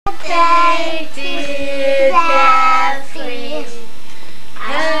Birthday, dear Jeffrey.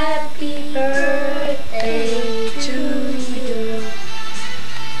 Happy birthday to you.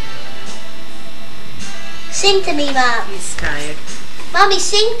 Sing to me, Mom. He's tired. Mommy,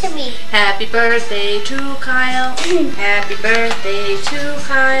 sing to me. Happy birthday to Kyle. Happy birthday to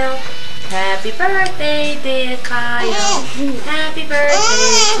Kyle. Happy birthday, dear Kyle. Happy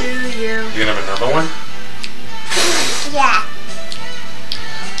birthday to you. You gonna have another one? Yeah.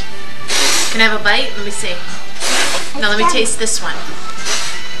 Can I have a bite? Let me see. No, let me taste this one.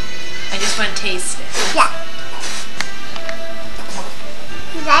 I just want to taste it. Yeah.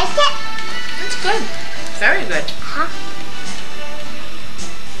 You like it? It's good. Very good. Huh?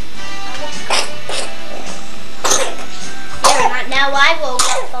 Yeah, now I woke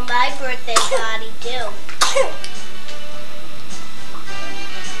up for my birthday party too.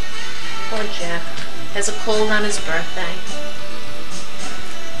 Poor Jeff. Has a cold on his birthday.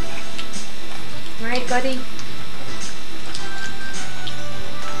 Right, buddy?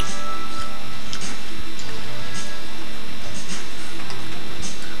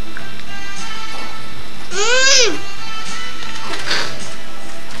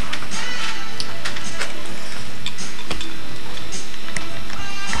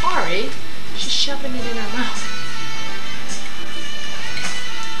 Sorry, she's shoving it in her mouth.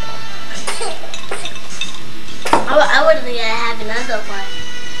 I would have another one.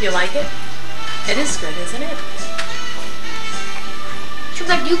 You like it? It is good, isn't it? Too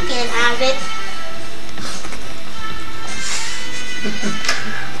bad you can't have it.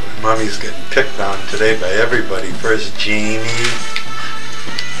 Mommy's getting picked on today by everybody. First Jamie.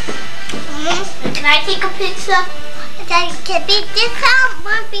 Can I take a picture? Can this one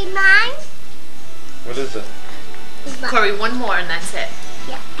won't be mine? What is it? Corey, one more and that's it.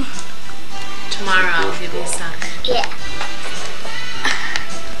 Yeah. Tomorrow I'll give you some. Yeah.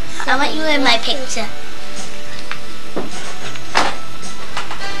 I want you in my picture.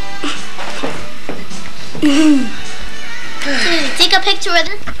 Take a picture with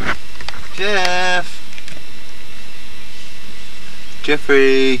it. Jeff.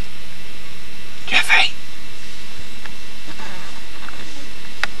 Jeffrey. Jeffrey.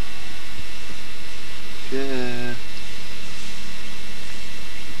 Jeff.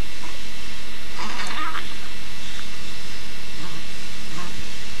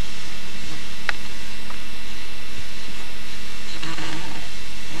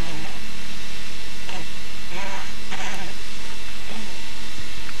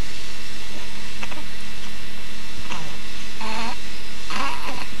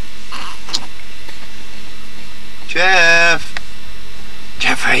 Jeff!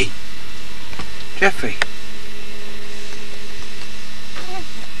 Jeffrey! Jeffrey!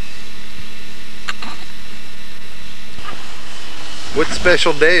 What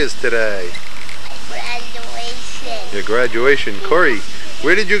special day is today? Graduation. Your graduation. Corey,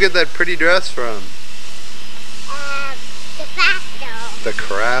 where did you get that pretty dress from? The craft show. The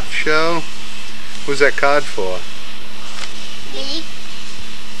craft show? Who's that card for? Me?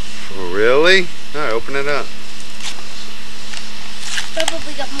 Really? Alright, open it up.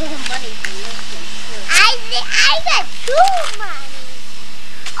 Probably got more money than this one too. I got too money.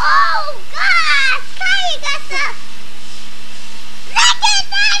 Oh gosh, Kai got the. Look at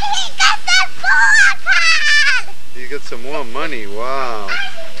that! He got the scorecard. You got some more money. Wow.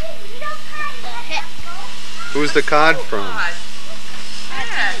 Who's the card from?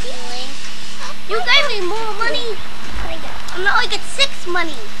 You gave me more money. Now I get 6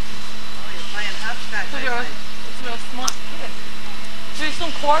 money. You're a real smart kid. There's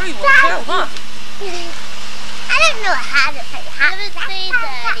some Corey will too, huh? I don't know how to play. How to say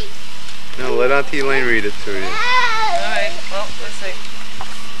Daddy? No, let Auntie Elaine read it to you. Alright, well, let's see.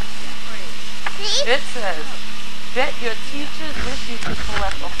 See? It says, bet your teachers wish you could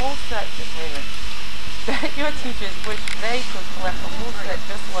collect a whole set. Wait a minute. Bet your teachers wish they could collect a whole set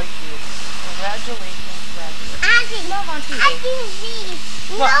just like you. Congratulations, graduates. Auntie, Love Auntie I Elaine. can see.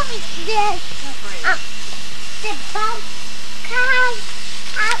 You What? know this. The bump cars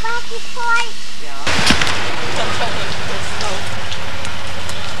out of the point. Yeah.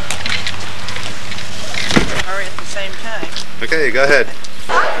 Hurry at the same time. Okay, go ahead.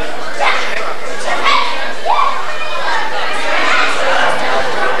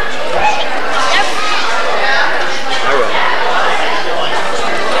 I will.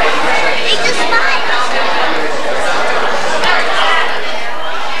 They just smile.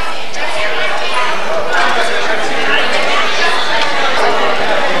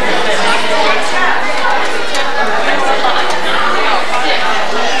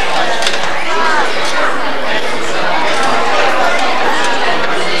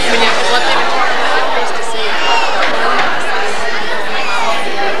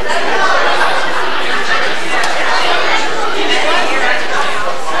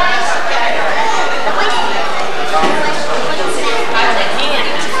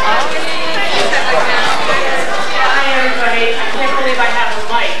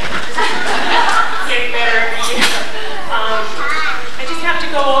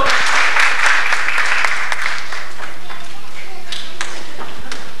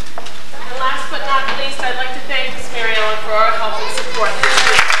 for our help and support this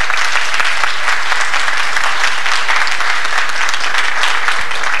week.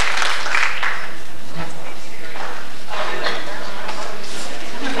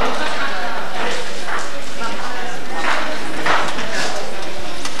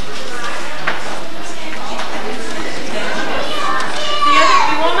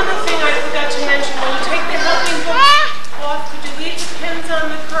 One other thing I forgot to mention, when you take the helping book off, could you leave the pins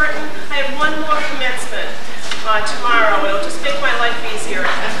on the curtain? I have one more commencement tomorrow. It'll just make my life easier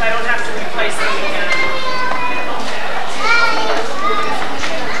if I don't have to replace them again.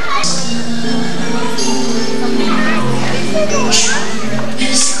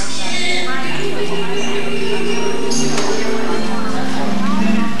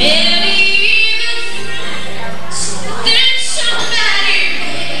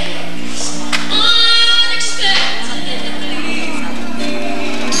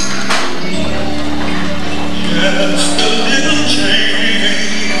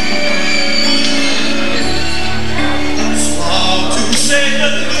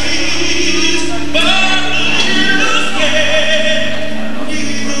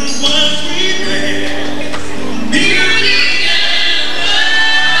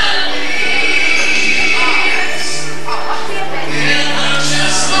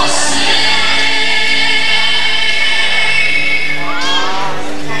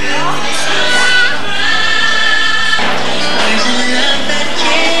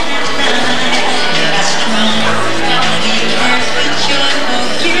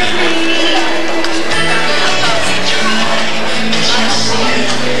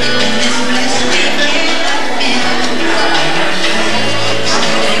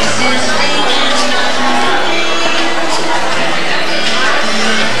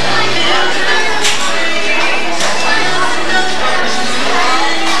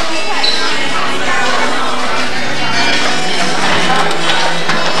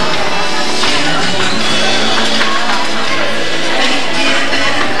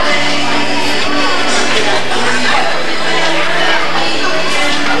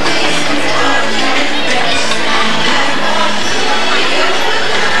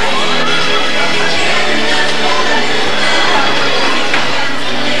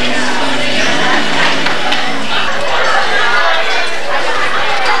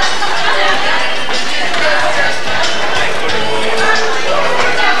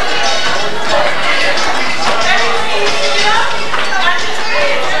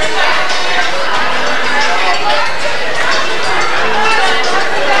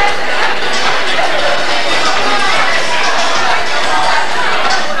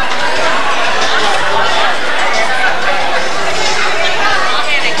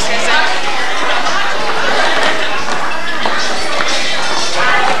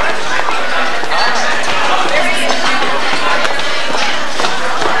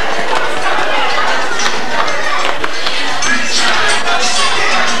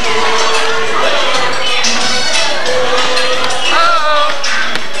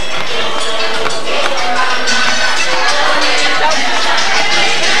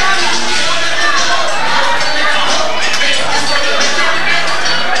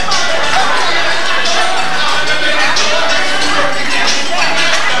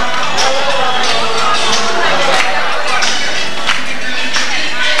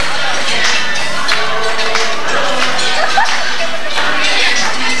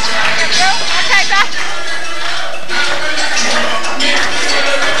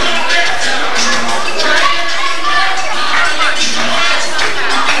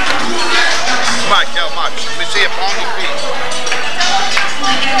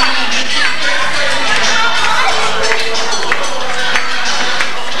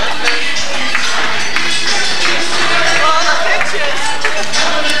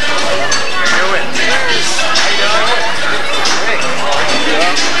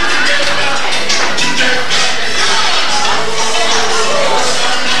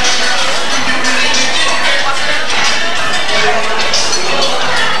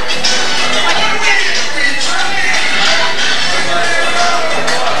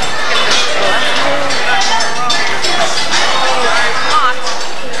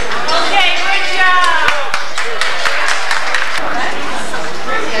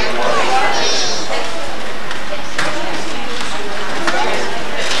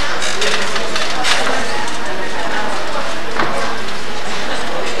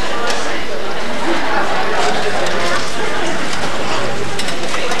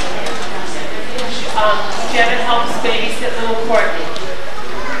 babysit little Courtney.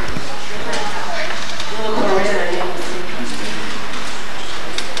 Little Corinna.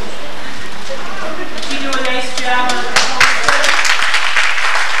 You do a nice job on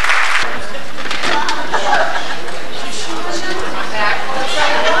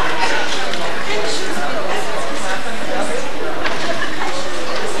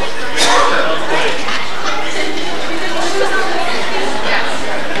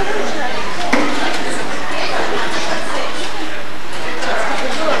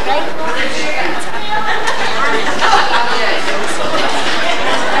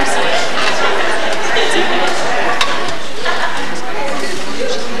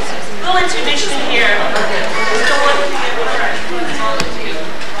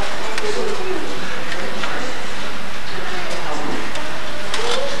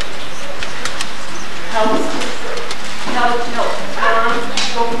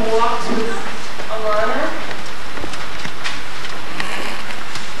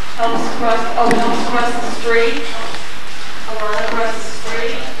street. Alana across the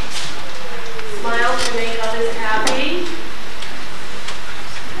street. Smile to make others happy.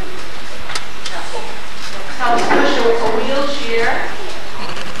 Help push a wheelchair.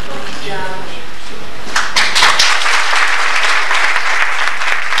 Good job.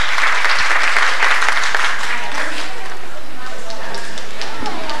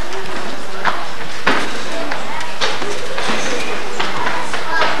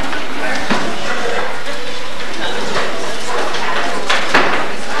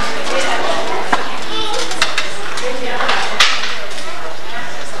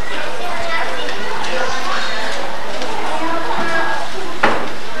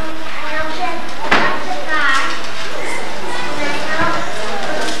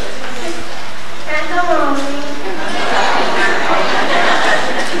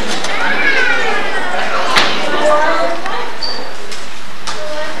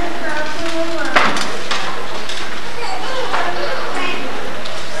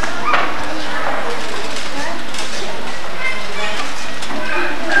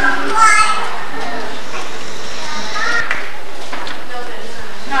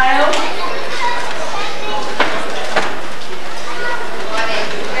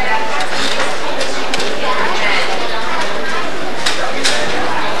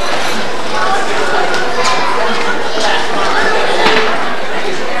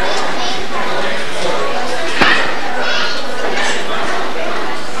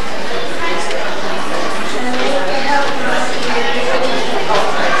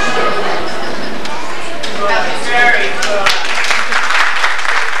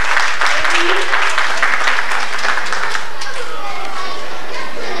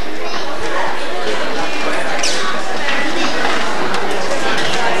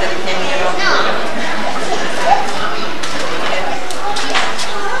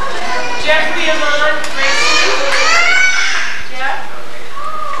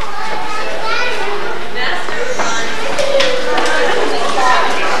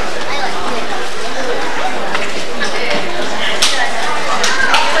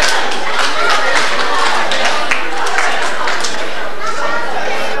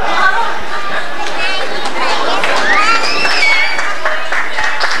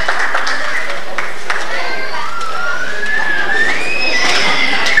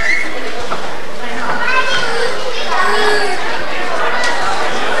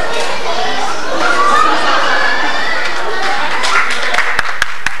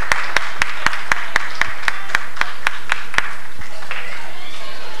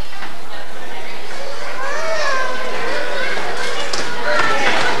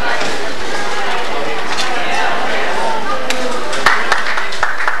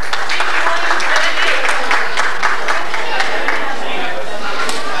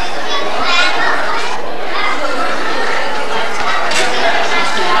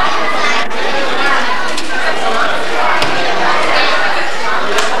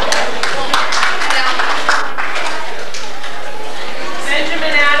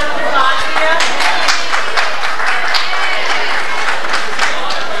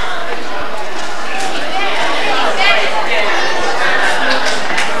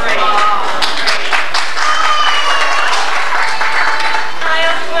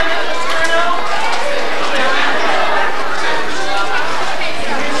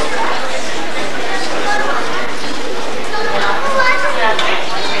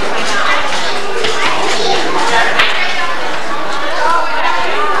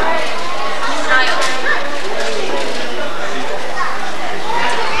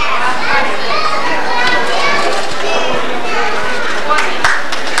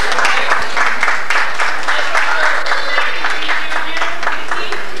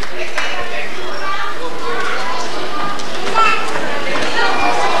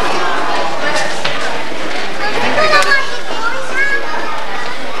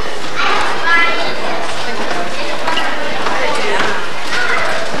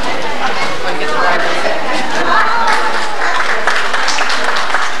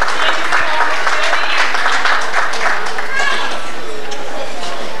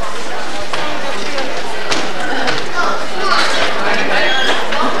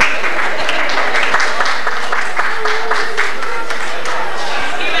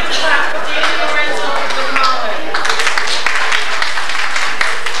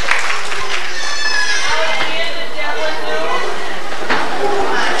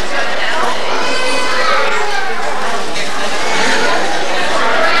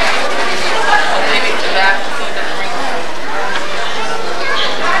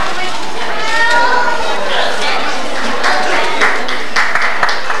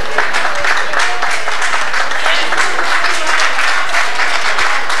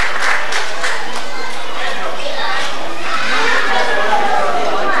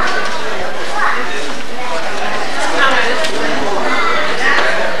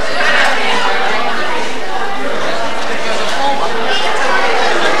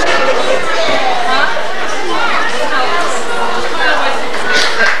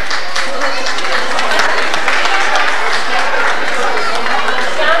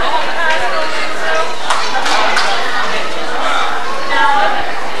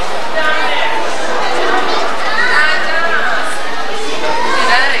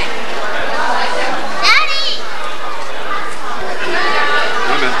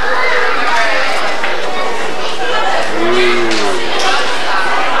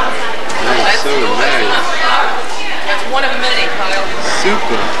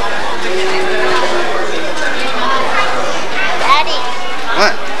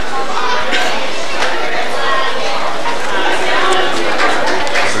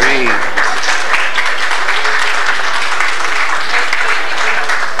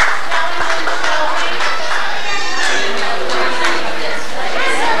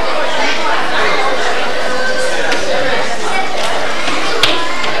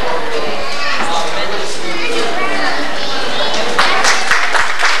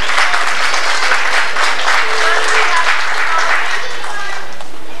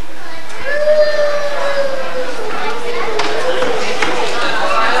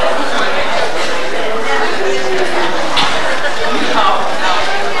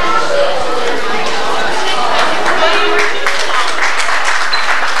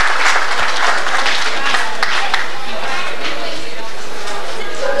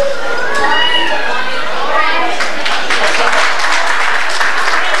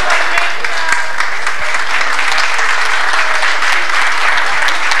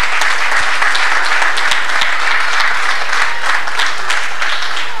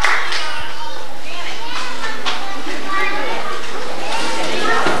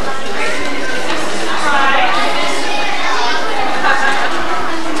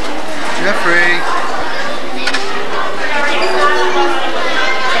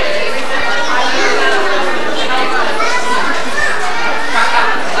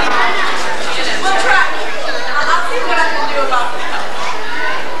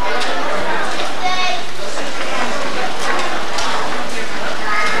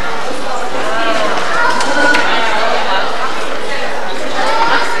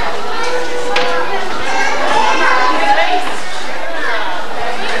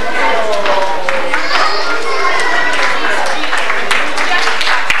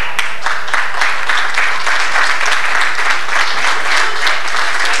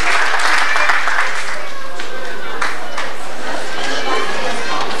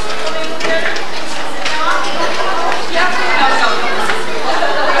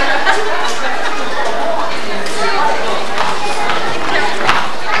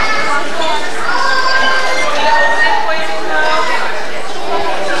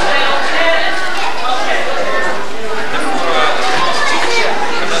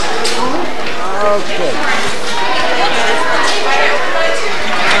 Oh, good.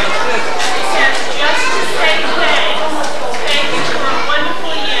 Just to say thanks. Thank you for a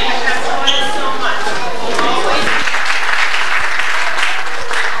wonderful year. You have taught us so much. Always.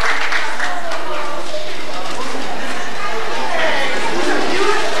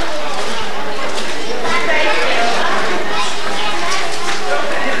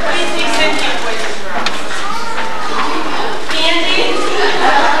 What do you think Cynthia was? Candy?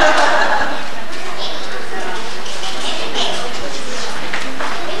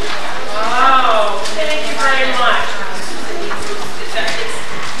 Oh, thank you very much. It's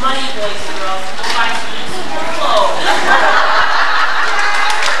money, boys and girls. We'll buy some clothes.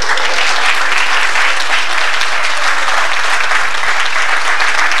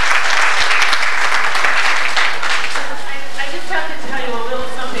 I just have to tell you a little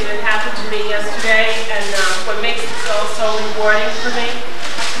something that happened to me yesterday, and what makes this all so rewarding for me.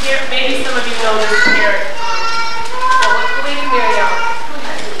 Here, maybe some of you know this parent. Lady Miriam.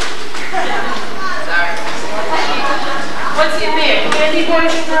 Sorry. What's in there? Candy boys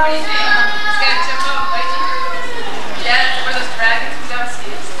and girls? It's got to jump up, right? Yeah, where those dragons go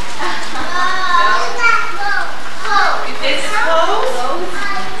downstairs. It's clothes?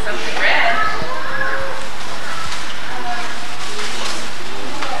 Something red.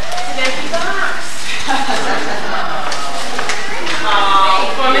 It's an empty box.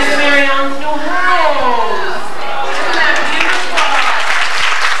 Oh, for Miss Miriam's new house. Isn't that beautiful?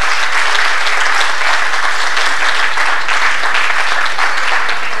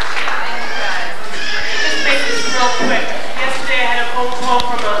 Just make this real quick. Yesterday I had a phone call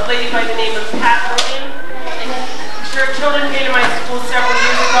from a lady by the name of Pat Williams. Her children came to my school several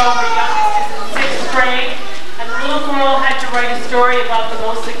years ago. Her youngest is in 6th grade. And the little girl had to write a story about the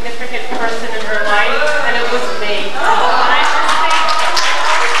most significant person in her life, and it was me. And I just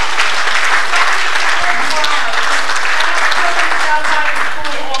think stop by the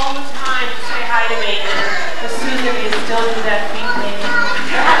school all the time to say hi to me. And Susan, you still do that feet making.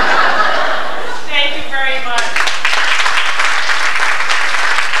 Thank you very much.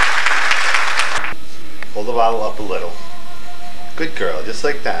 Hold the bottle up a little. Good girl, just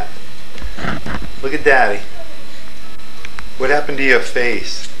like that. Look at Daddy. What happened to your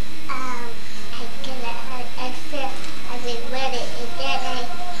face? I read it and then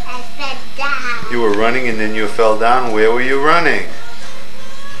I fell down. You were running and then you fell down. Where were you running?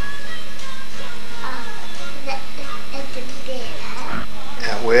 At the bed.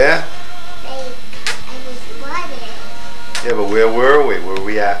 At where? I was running. Yeah, but where were we? Were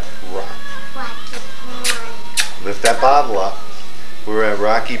we at Rocky Point. Lift that bottle up. We were at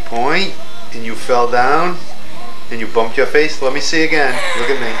Rocky Point and you fell down and you bumped your face. Let me see again. Look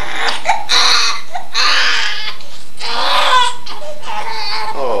at me.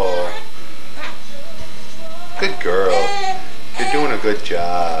 Oh. Good girl. You're doing a good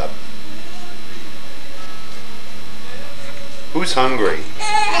job. Who's hungry?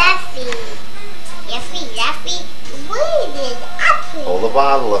 Laffy. Where did Apple? Hold the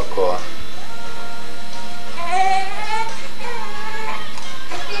bottle up, Cor. Hey,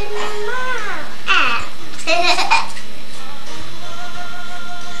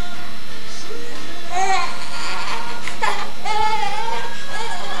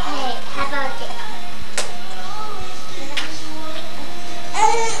 how about this?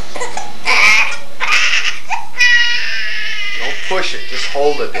 Don't push it. Just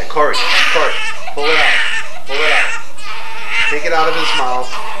hold it there. Corey, pull it out. Pull it out. Take it out of his mouth.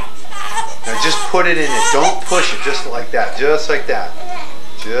 Now just put it in it. Don't push it. Just like that. Just like that.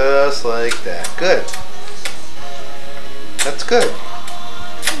 Just like that. Good. That's good.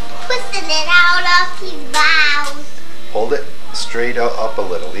 Pushing it out of his mouth. Hold it straight up a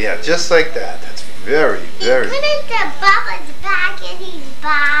little. Yeah, just like that. That's very, very. He's putting the bubbles back in his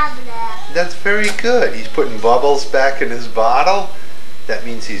bottle. That's very good. He's putting bubbles back in his bottle. That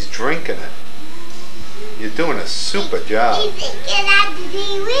means he's drinking it. You're doing a super job. He's thinking at the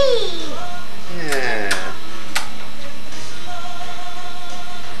TV. Yeah.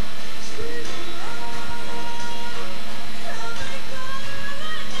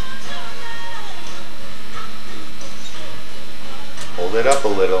 Hold it up a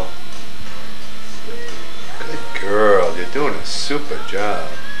little. Good girl. You're doing a super job.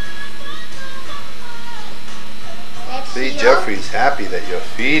 See, Jeffrey's happy that you're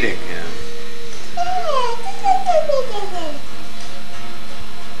feeding him.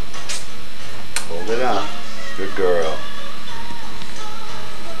 Hold it up. Good girl.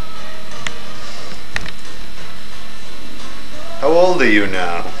 How old are you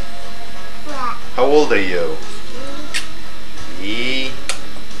now? What? How old are you? He's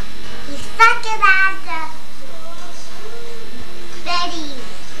sucking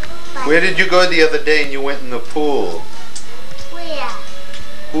Where did you go the other day and you went in the pool? Where?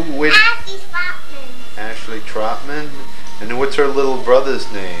 Where? Ashley Spotman. Ashley Trotman? And what's her little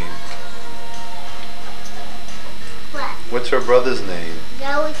brother's name? What? What's her brother's name?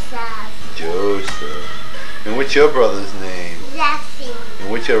 Joseph. Joseph. And what's your brother's name? Jesse.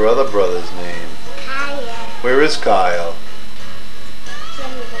 And what's your other brother's name? Kyle. Where is Kyle?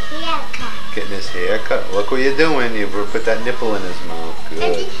 Getting the haircut. Getting his hair cut. Look what you're doing. You put that nipple in his mouth.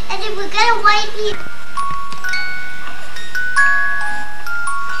 Good. And then we're gonna wipe you.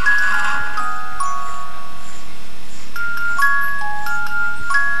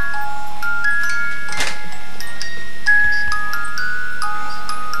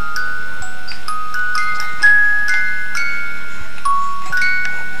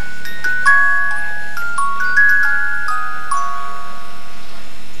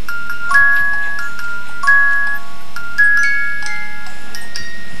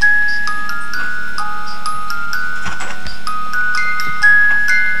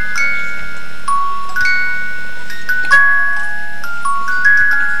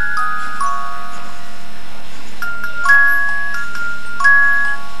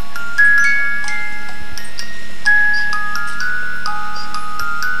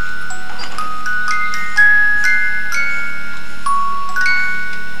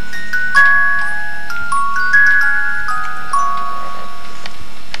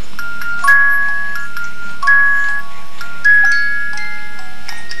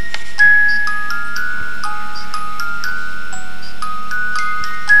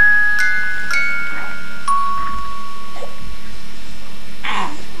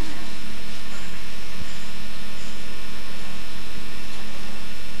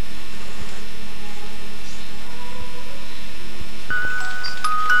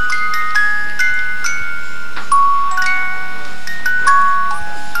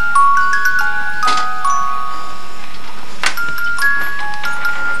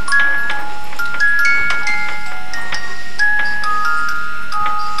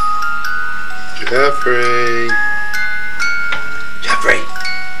 Jeffrey. Jeffrey.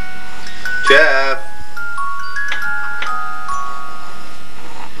 Jeff.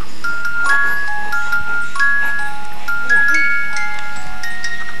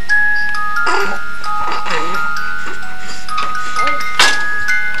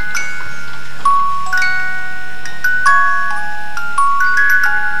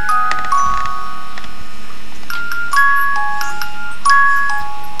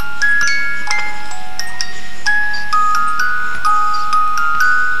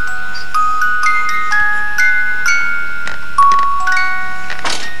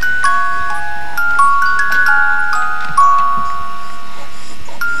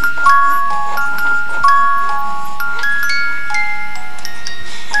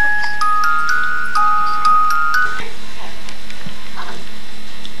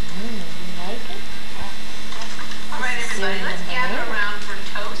 Let's gather around for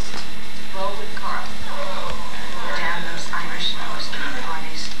toast, roll with Carl. Damn those Irish roast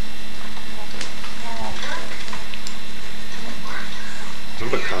parties.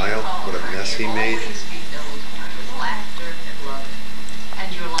 Remember Kyle? What a mess he made?